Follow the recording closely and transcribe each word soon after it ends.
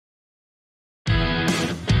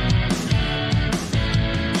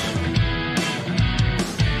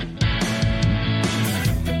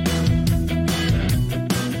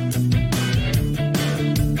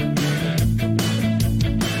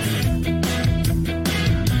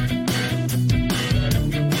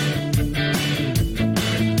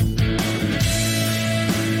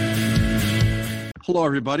Hello,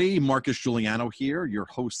 everybody. Marcus Giuliano here, your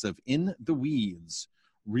host of In the Weeds,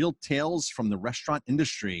 real tales from the restaurant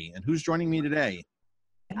industry. And who's joining me today?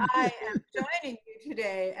 I am joining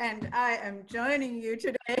you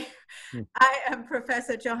today, Hmm. I am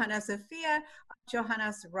Professor Johanna Sophia of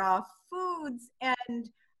Johanna's Raw Foods and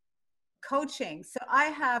coaching. So I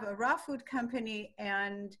have a raw food company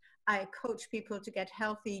and I coach people to get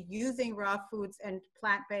healthy using raw foods and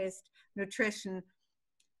plant-based nutrition.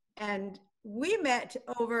 And we met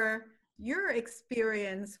over your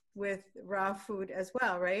experience with raw food as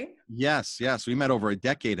well, right? Yes. We met over a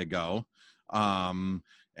decade ago. And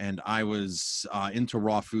I was into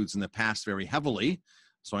raw foods in the past very heavily.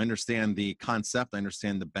 So I understand the concept. I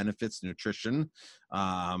understand the benefits, nutrition,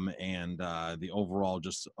 and the overall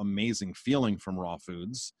just amazing feeling from raw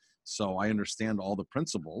foods. So I understand all the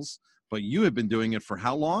principles. But you have been doing it for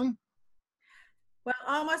how long? Well,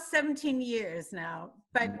 almost 17 years now.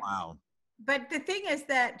 But Wow. but the thing is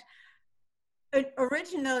that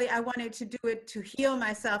originally I wanted to do it to heal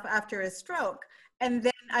myself after a stroke. And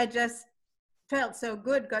then I just felt so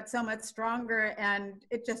good, got so much stronger. And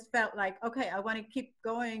it just felt like, okay, I want to keep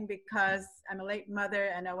going because I'm a late mother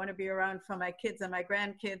and I want to be around for my kids and my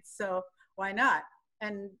grandkids. So why not?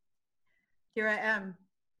 And here I am.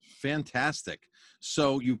 Fantastic.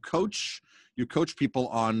 So you coach people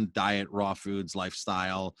on diet, raw foods,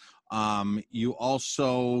 lifestyle. You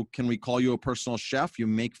also, can we call you a personal chef? You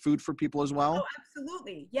make food for people as Oh, well?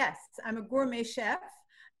 absolutely. Yes. I'm a gourmet chef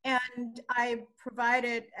and I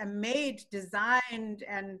provided and made, designed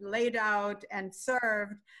and laid out and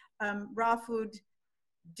served raw food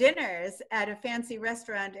dinners at a fancy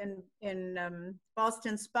restaurant in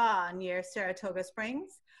Boston Spa near Saratoga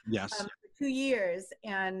Springs Yes. for 2 years.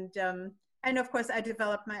 And of course, I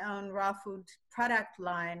developed my own raw food product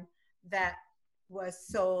line that was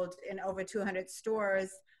sold in over 200 stores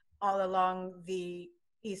all along the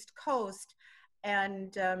East Coast.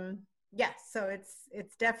 And yes, so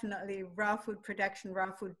it's definitely raw food production,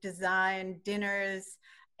 raw food design, dinners,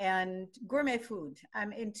 and gourmet food.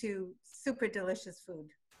 I'm into super delicious food.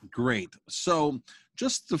 Great. So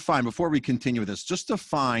just define, before we continue with this, just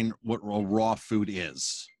define what a raw food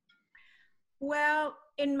is. Well,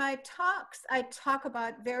 in my talks, I talk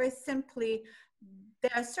about very simply,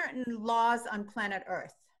 there are certain laws on planet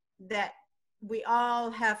Earth that we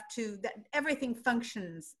all have to, that everything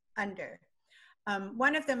functions under.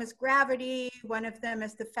 One of them is gravity. One of them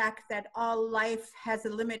is the fact that all life has a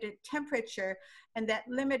limited temperature, and that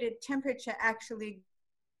limited temperature actually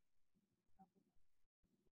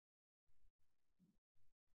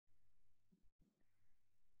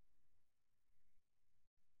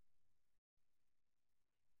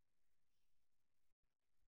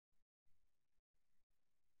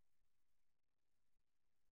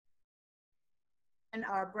and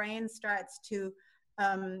our brain starts to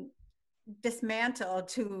um, dismantle,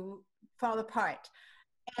 to fall apart.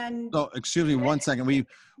 And So excuse me one second.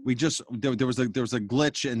 We just there was a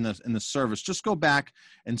glitch in the service. Just go back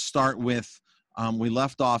and start with we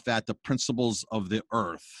left off at the principles of the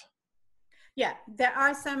earth. yeah, there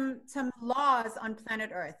are some laws on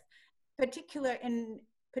planet Earth,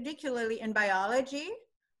 particularly in biology.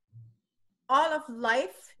 All of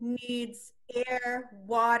life needs air,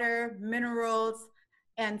 water, minerals,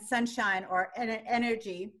 and sunshine or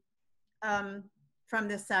energy um, from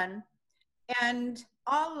the sun. And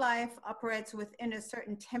all life operates within a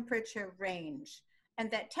certain temperature range.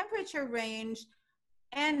 And that temperature range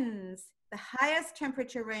ends, the highest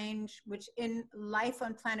temperature range which in life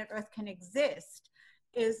on planet Earth can exist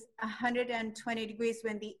is 120 degrees,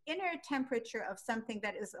 when the inner temperature of something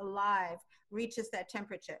that is alive reaches that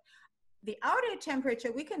temperature. The outer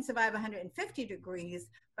temperature, we can survive 150 degrees,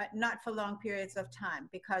 but not for long periods of time,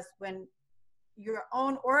 because when your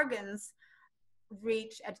own organs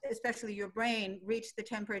reach, especially your brain, reach the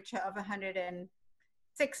temperature of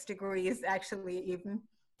 106 degrees, actually, even,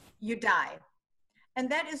 you die. And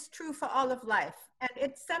that is true for all of life. And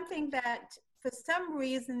it's something that, for some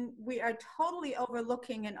reason, we are totally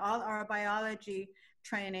overlooking in all our biology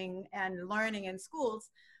training and learning in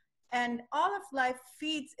schools. And all of life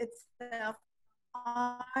feeds itself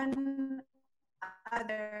on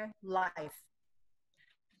other life.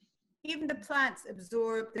 Even the plants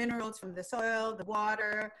absorb minerals from the soil, the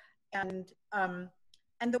water, and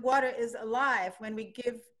and the water is alive. When we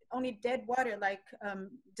give only dead water, like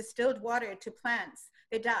distilled water, to plants,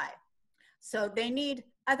 they die. So they need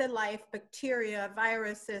other life, bacteria,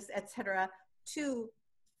 viruses, etc., to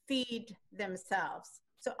feed themselves.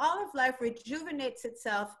 So all of life rejuvenates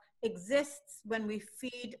itself, exists when we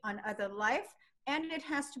feed on other life, and it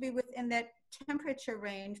has to be within that temperature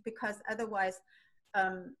range, because otherwise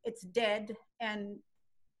it's dead, and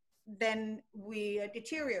then we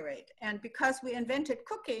deteriorate. And because we invented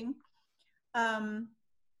cooking,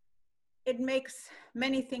 it makes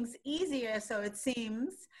many things easier, so it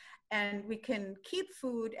seems, and we can keep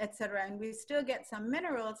food, etc., and we still get some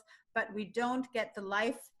minerals, but we don't get the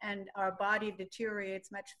life, and our body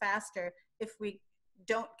deteriorates much faster if we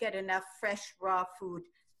don't get enough fresh raw food,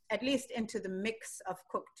 at least into the mix of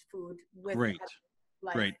cooked food with Great.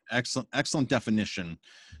 life. Great. Excellent definition.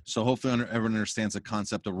 So hopefully everyone understands the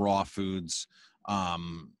concept of raw foods,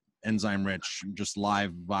 enzyme rich, just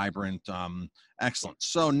live, vibrant. Excellent.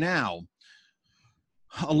 So now,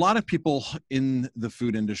 a lot of people in the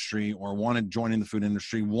food industry or want to join in the food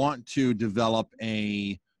industry want to develop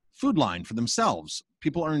a food line for themselves.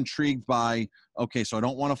 People are intrigued by, okay, so I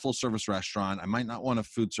don't want a full service restaurant. I might not want a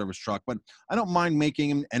food service truck, but I don't mind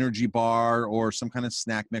making an energy bar or some kind of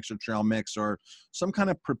snack mix or trail mix or some kind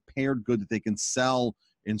of prepared good that they can sell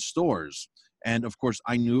in stores. And of course,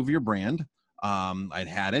 I knew of your brand. I'd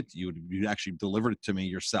had it. You actually delivered it to me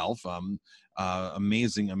yourself.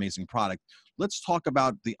 Amazing product. Let's talk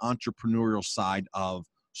about the entrepreneurial side of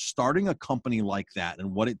starting a company like that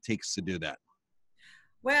and what it takes to do that.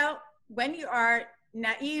 Well, when you are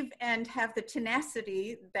naive and have the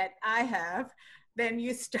tenacity that I have, then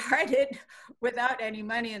you started without any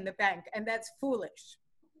money in the bank, and that's foolish.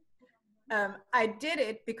 I did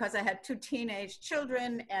it because I had 2 teenage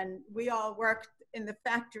children, and we all worked in the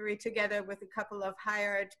factory together with a couple of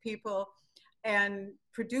hired people and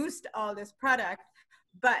produced all this product.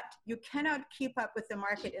 But you cannot keep up with the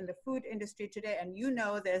market in the food industry today, and you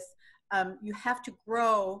know this. You have to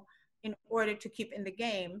grow in order to keep in the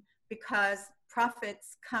game, because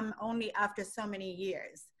profits come only after so many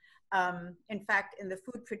years. In fact, in the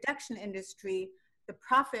food production industry, the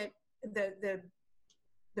profit, the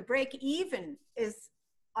break even is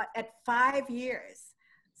at 5 years.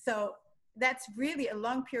 So that's really a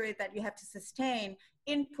long period that you have to sustain,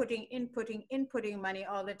 inputting money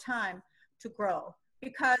all the time to grow.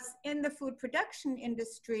 Because in the food production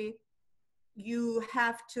industry, you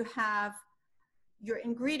have to have your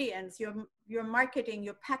ingredients, your marketing,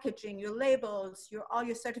 your packaging, your labels, all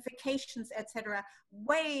your certifications, etc.,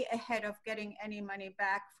 way ahead of getting any money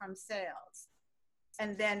back from sales.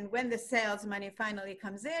 And then when the sales money finally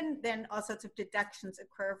comes in, then all sorts of deductions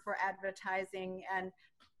occur for advertising and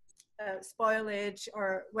spoilage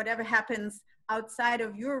or whatever happens outside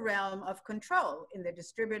of your realm of control in the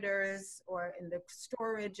distributors or in the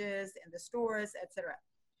storages, in the stores, etc.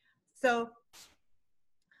 So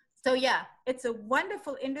yeah, it's a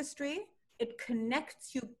wonderful industry. It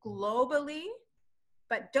connects you globally,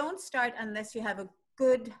 but don't start unless you have a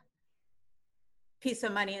good piece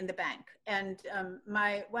of money in the bank. And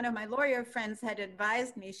one of my lawyer friends had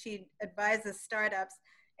advised me, she advises startups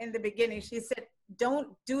in the beginning, she said, don't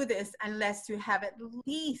do this unless you have at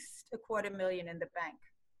least $250,000 in the bank.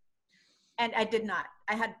 And I did not.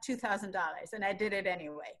 I had $2,000 and I did it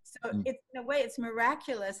anyway. So it's, in a way, it's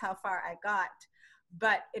miraculous how far I got,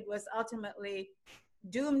 but it was ultimately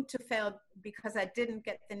doomed to fail because I didn't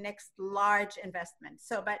get the next large investment.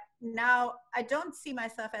 So, but now I don't see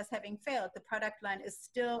myself as having failed. The product line is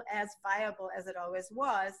still as viable as it always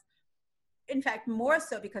was. In fact, more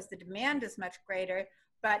so because the demand is much greater,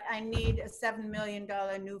 but I need a $7 million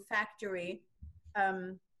new factory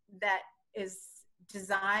that is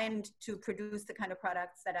designed to produce the kind of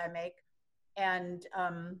products that I make. And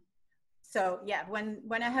so yeah, when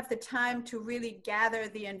I have the time to really gather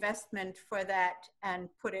the investment for that and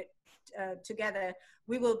put it together,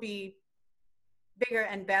 we will be bigger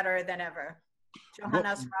and better than ever.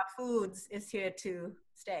 Johanna's Raw Foods is here to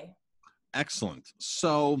stay. Excellent.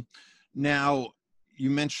 So now you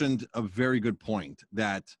mentioned a very good point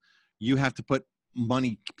that you have to put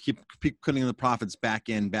money, keep putting the profits back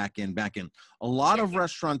in. A lot of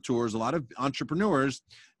restaurateurs, a lot of entrepreneurs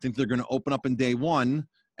think they're going to open up in day one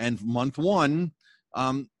and month one,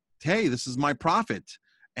 hey, this is my profit.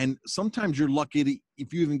 And sometimes you're lucky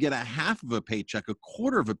if you even get a half of a paycheck, a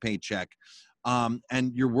quarter of a paycheck,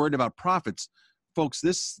 and you're worried about profits. Folks,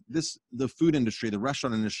 the food industry, the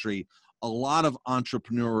restaurant industry, a lot of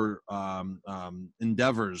entrepreneur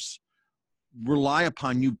endeavors rely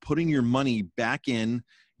upon you putting your money back in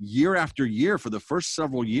year after year for the first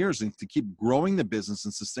several years and to keep growing the business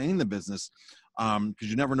and sustaining the business, because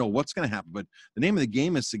you never know what's going to happen. But the name of the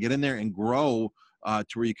game is to get in there and grow to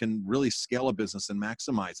where you can really scale a business and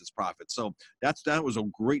maximize its profits. So that was a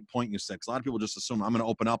great point you said, because a lot of people just assume I'm going to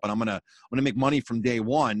open up and I'm going to make money from day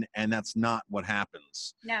one, and that's not what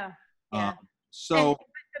happens. No. Yeah. So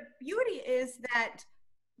the beauty is that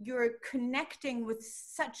you're connecting with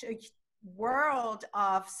such a world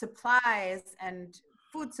of supplies and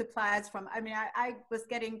food supplies from, I mean, I was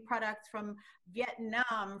getting products from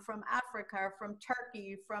Vietnam, from Africa, from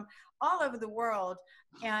Turkey, from all over the world.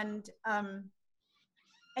 And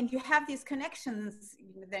you have these connections.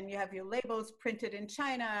 Then you have your labels printed in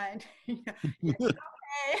China, and you're like,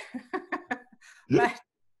 okay. but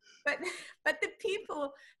but but the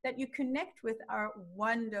people that you connect with are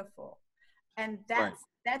wonderful, and Right.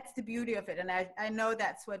 that's the beauty of it. And I know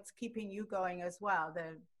that's what's keeping you going as well.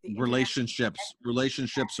 The international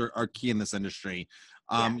Relationships are key in this industry.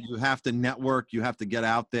 yeah. You have to network, you have to get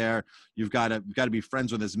out there, you've got to be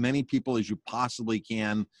friends with as many people as you possibly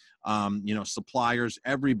can. Suppliers,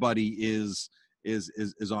 everybody is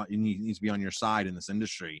on, needs to be on your side in this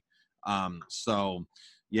industry. So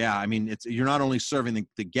yeah, I mean, you're not only serving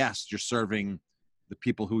the guests, you're serving the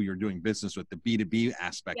people who you're doing business with, the B2B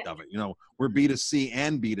aspect Yeah. of it. We're B2C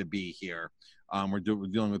and B2B here. We're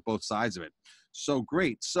dealing with both sides of it. So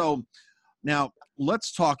great. So now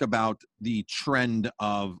let's talk about the trend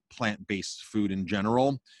of plant-based food in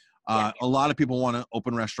general. Yeah. A lot of people want to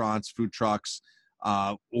open restaurants, food trucks,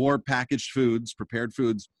 or packaged foods, prepared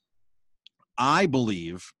foods. I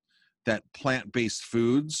believe that plant-based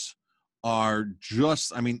foods are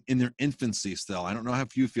just, I mean, in their infancy still. I don't know how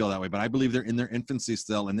you feel that way, but I believe they're in their infancy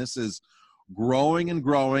still. And this is growing and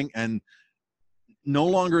growing. And no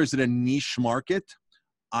longer is it a niche market.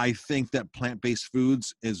 I think that plant-based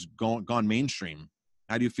foods is gone mainstream.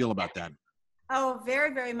 How do you feel about that? Oh,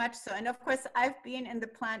 very, very much so. And of course, I've been in the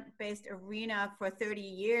plant-based arena for 30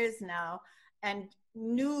 years now and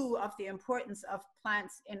knew of the importance of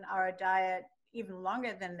plants in our diet even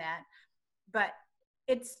longer than that. But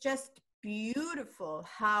it's just beautiful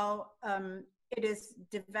how it is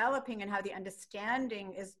developing and how the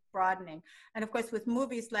understanding is broadening. And of course, with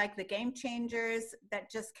movies like The Game Changers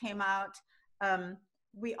that just came out,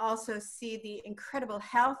 we also see the incredible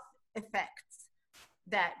health effects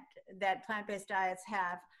that plant-based diets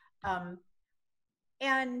have,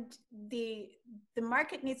 and the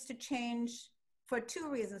market needs to change for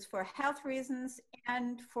two reasons: for health reasons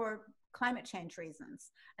and for climate change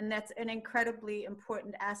reasons. And that's an incredibly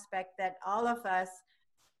important aspect that all of us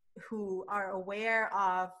who are aware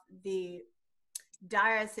of the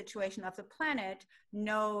dire situation of the planet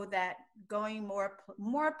know that going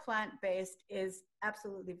more plant-based is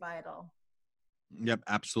absolutely vital. Yep,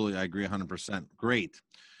 absolutely. I agree 100%. Great.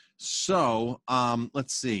 So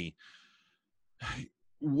let's see.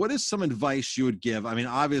 What is some advice you would give? I mean,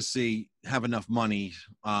 obviously have enough money.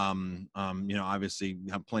 Obviously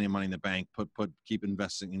have plenty of money in the bank. Keep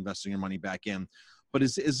investing your money back in. But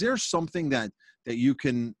is there something that you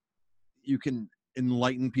can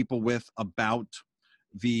enlighten people with about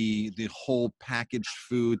the whole packaged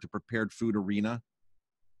food, the prepared food arena?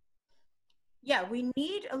 Yeah, we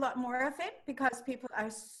need a lot more of it because people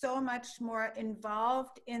are so much more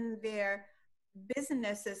involved in their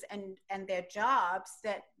businesses and their jobs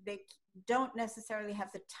that they don't necessarily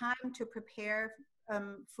have the time to prepare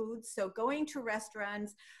foods. So going to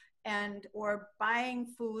restaurants and or buying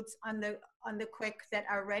foods on the quick that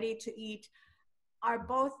are ready to eat are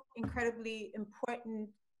both incredibly important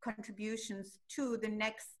contributions to the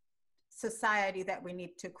next society that we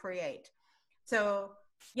need to create. So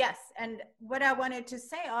yes, and what I wanted to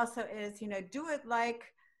say also is, do it like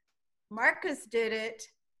Marcus did it.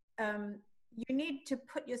 You need to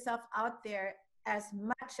put yourself out there as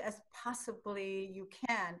much as possibly you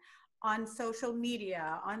can on social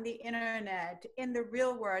media, on the internet, in the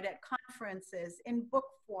real world, at conferences, in book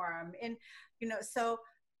form, so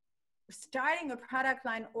starting a product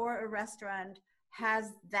line or a restaurant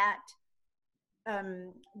has that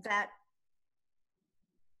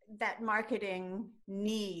marketing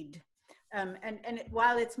need, and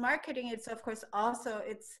while it's marketing, it's of course also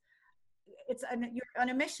you're on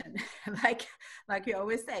a mission. like you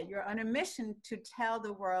always say, you're on a mission to tell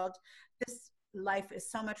the world this life is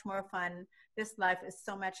so much more fun, this life is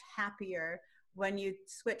so much happier when you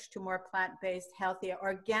switch to more plant-based, healthier.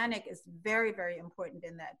 Organic is very, very important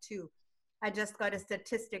in that too. I just got a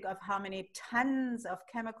statistic of how many tons of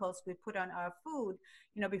chemicals we put on our food,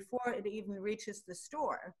 before it even reaches the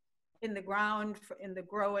store, in the ground, in the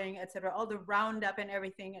growing, etc. All the Roundup and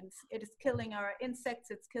everything, and it is killing our insects,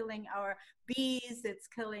 it's killing our bees, it's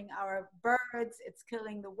killing our birds, it's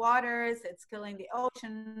killing the waters, it's killing the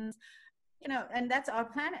oceans, and that's our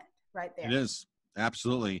planet right It there. is.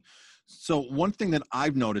 Absolutely. So one thing that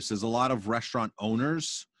I've noticed is a lot of restaurant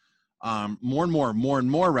owners, more and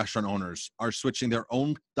more restaurant owners are switching their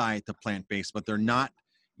own diet to plant-based, but they're not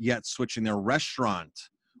yet switching their restaurant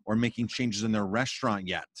or making changes in their restaurant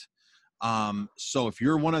yet. So if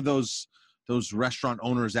you're one of those those restaurant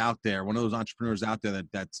owners out there, one of those entrepreneurs out there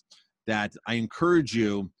that I encourage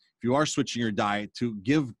you, if you are switching your diet, to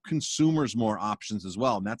give consumers more options as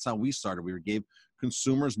well. And that's how we started. We gave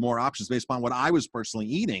consumers more options based upon what I was personally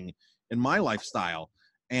eating in my lifestyle.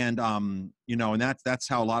 And and that's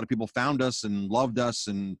how a lot of people found us and loved us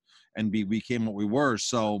and became what we were.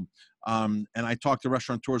 So and I talk to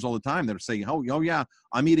restaurateurs all the time that are saying, oh yeah,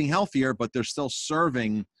 I'm eating healthier, but they're still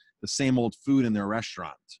serving the same old food in their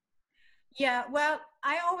restaurant. Yeah, well,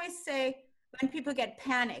 I always say when people get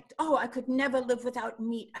panicked, oh, I could never live without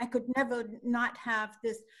meat. I could never not have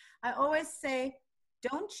this. I always say,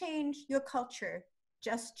 don't change your culture,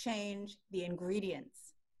 just change the ingredients.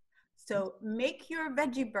 So make your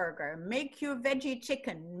veggie burger, make your veggie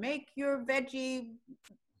chicken, make your veggie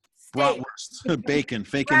steak, Bratwurst, bacon,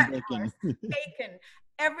 bacon. bacon,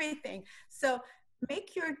 everything. So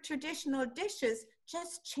make your traditional dishes,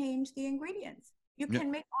 just change the ingredients. You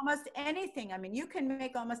can make almost anything. I mean, you can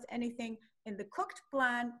make almost anything in the cooked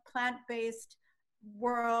plant-based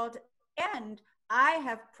world. And I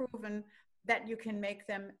have proven that you can make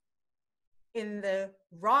them in the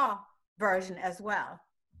raw version as well.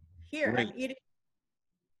 Here, great.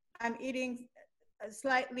 I'm eating a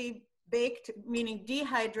slightly baked, meaning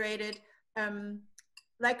dehydrated,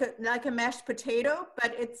 like a mashed potato,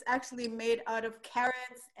 but it's actually made out of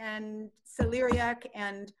carrots and celeriac,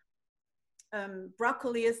 and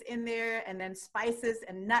broccoli is in there, and then spices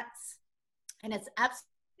and nuts, and it's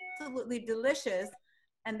absolutely delicious.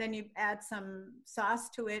 And then you add some sauce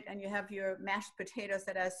to it, and you have your mashed potatoes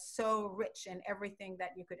that are so rich in everything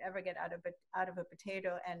that you could ever get out of a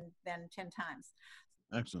potato, and then 10 times.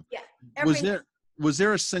 Excellent. Yeah. Was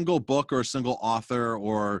there a single book or a single author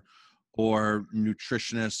or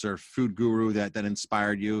nutritionist or food guru that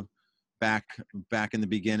inspired you back in the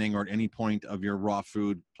beginning or at any point of your raw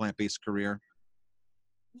food plant-based career?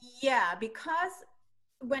 Yeah, because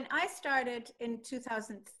when I started in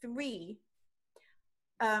 2003,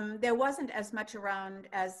 there wasn't as much around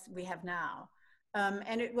as we have now.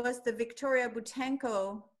 And it was the Victoria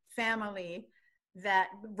Butenko family, that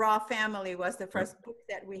Raw Family was the first book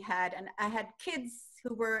that we had. And I had kids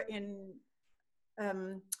who were in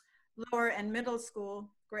lower and middle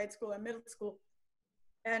school, grade school and middle school.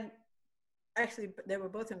 And actually, they were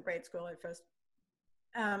both in grade school at first.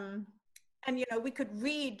 And, we could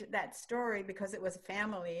read that story because it was a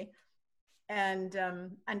family, and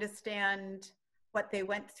understand what they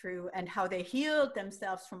went through and how they healed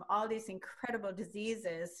themselves from all these incredible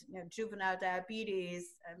diseases, juvenile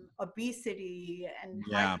diabetes, obesity, and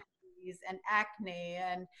heart disease, and acne,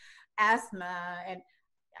 and asthma. And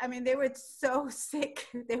I mean, they were so sick.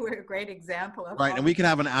 They were a great example of right. And we can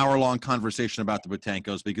have an hour-long conversation about the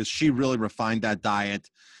Butenkos, because she really refined that diet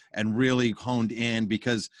and really honed in,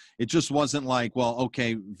 because it just wasn't like, well,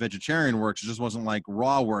 okay, vegetarian works. It just wasn't like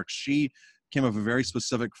raw works. She came up with a very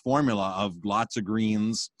specific formula of lots of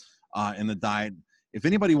greens in the diet. If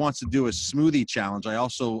anybody wants to do a smoothie challenge, I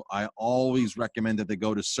always recommend that they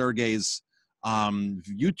go to Sergey's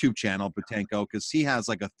YouTube channel, Butenko, because he has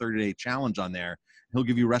like a 30-day challenge on there. He'll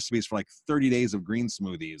give you recipes for like 30 days of green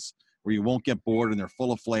smoothies where you won't get bored, and they're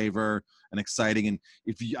full of flavor and exciting. And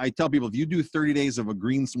I tell people, if you do 30 days of one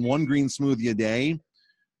green smoothie a day,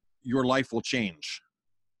 your life will change.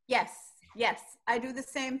 Yes. I do the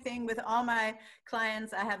same thing with all my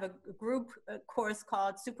clients. I have a group course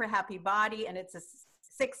called Super Happy Body, and it's a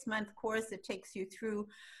 6-month course. It takes you through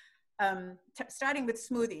starting with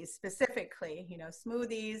smoothies specifically,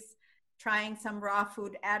 smoothies, trying some raw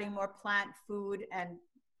food, adding more plant food, and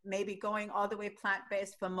maybe going all the way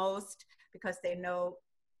plant-based for most, because they know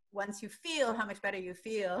once you feel how much better you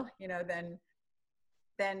feel, then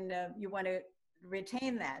you want to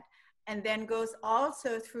retain that. And then goes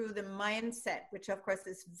also through the mindset, which of course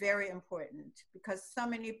is very important, because so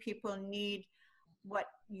many people need what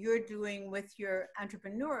you're doing with your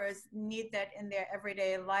entrepreneurs, need that in their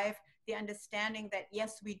everyday life, the understanding that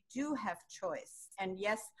yes, we do have choice, and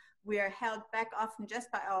yes, we are held back often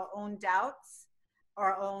just by our own doubts,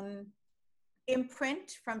 our own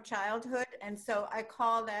imprint from childhood. And so I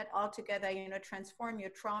call that altogether, transform your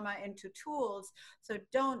trauma into tools. So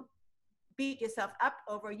don't beat yourself up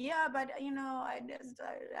over, but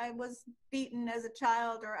I was beaten as a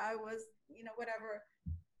child, or I was, whatever,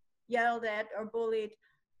 yelled at or bullied.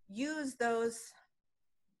 Use those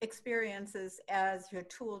experiences as your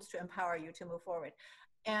tools to empower you to move forward.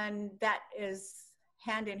 And that is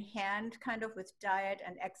hand in hand kind of with diet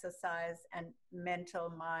and exercise and mental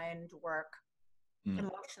mind work,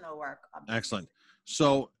 emotional work. Obviously. Excellent.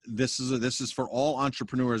 So this is for all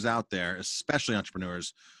entrepreneurs out there, especially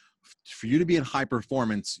entrepreneurs. For you to be in high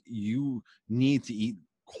performance, you need to eat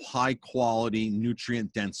high quality,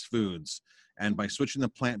 nutrient dense foods. And by switching to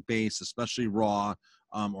plant based, especially raw,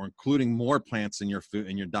 or including more plants in your food,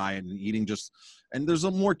 in your diet, and eating just, and there's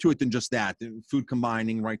a more to it than just that. Food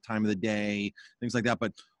combining, right time of the day, things like that.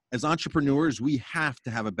 But as entrepreneurs, we have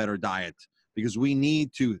to have a better diet because we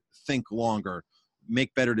need to think longer,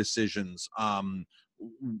 make better decisions,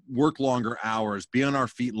 work longer hours, be on our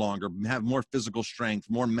feet longer, have more physical strength,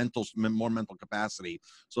 more mental capacity.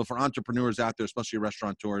 So for entrepreneurs out there, especially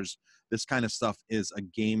restaurateurs, this kind of stuff is a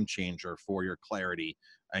game changer for your clarity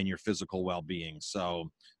and your physical well-being. So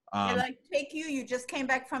Yeah, like take you, you just came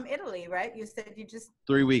back from Italy, right? You said you just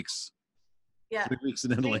 3 weeks. yeah, 3 weeks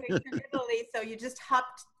in 3 Italy. weeks in Italy. So you just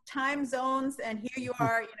hopped time zones, and here you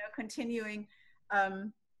are, you know, continuing,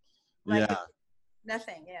 like Yeah. it's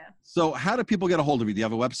nothing. Yeah. So how do people get a hold of you? Do you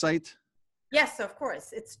have a website? Yes, of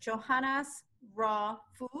course. It's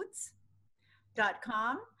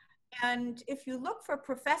johannasrawfoods.com. And if you look for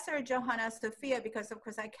Professor Johanna Sophia, because of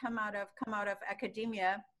course I come out of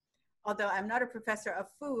academia, although I'm not a professor of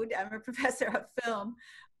food, I'm a professor of film.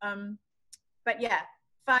 But yeah,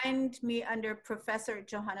 find me under Professor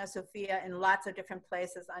Johanna Sophia in lots of different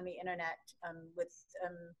places on the internet,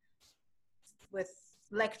 with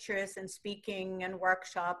lectures and speaking and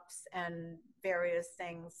workshops and various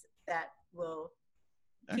things that will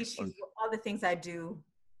teach you all the things I do.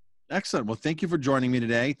 Excellent. Well, thank you for joining me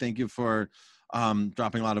today. Thank you for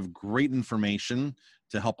dropping a lot of great information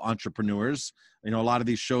to help entrepreneurs. You know, a lot of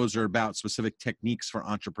these shows are about specific techniques for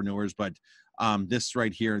entrepreneurs, but this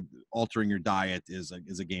right here, altering your diet, is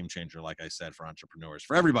a game changer, like I said, for entrepreneurs,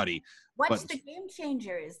 for everybody. Watch the Game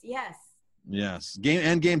Changers. Yes. Yes.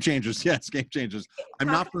 Game changers. Yes. Game changers. I'm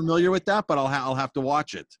not familiar with that, but I'll have to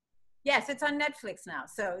watch it. Yes. It's on Netflix now.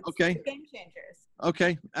 So it's okay. Game Changers.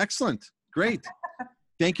 Okay. Excellent. Great.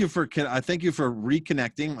 Thank you for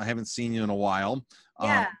reconnecting. I haven't seen you in a while,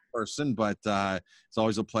 in person, but it's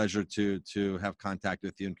always a pleasure to have contact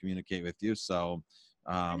with you and communicate with you. So,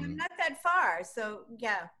 and I'm not that far, so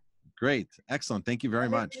yeah. Great, excellent. Thank you very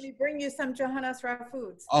much. Let me bring you some Johanna's Raw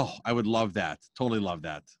Foods. Oh, I would love that. Totally love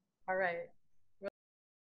that. All right.